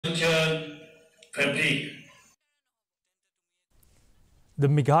family. The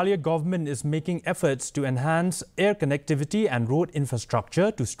Meghalaya government is making efforts to enhance air connectivity and road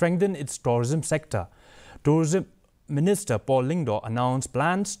infrastructure to strengthen its tourism sector. Tourism Minister Paul Lyngdoh announced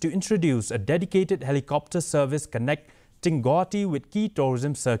plans to introduce a dedicated helicopter service connecting Guwahati with key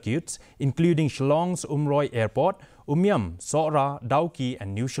tourism circuits, including Shillong's Umroi Airport, Umiam, Sora, Dauki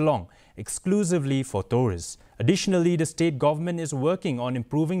and New Shillong, exclusively for tourists. Additionally, the state government is working on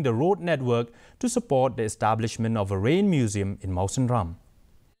improving the road network to support the establishment of a rain museum in Mawsynram.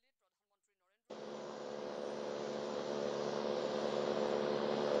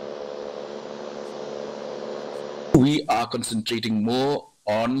 We are concentrating more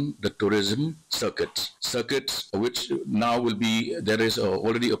on the tourism circuits which now will be, there is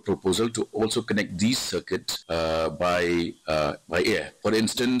already a proposal to also connect these circuits by air. For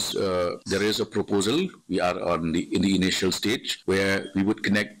instance, there is a proposal, we are in the initial stage, where we would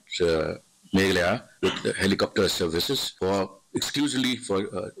connect Meghalaya with helicopter services exclusively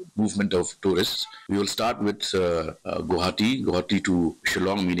for movement of tourists. We will start with Guwahati to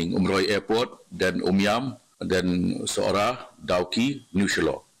Shillong, meaning Umroi Airport, then Umiam, then Sora, Dauki, New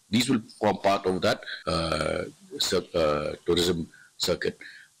Shillong. These will form part of that tourism circuit.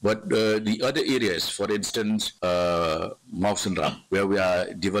 But the other areas, for instance, Mawsynram, where we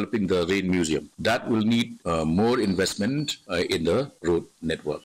are developing the rain museum, that will need more investment in the road network.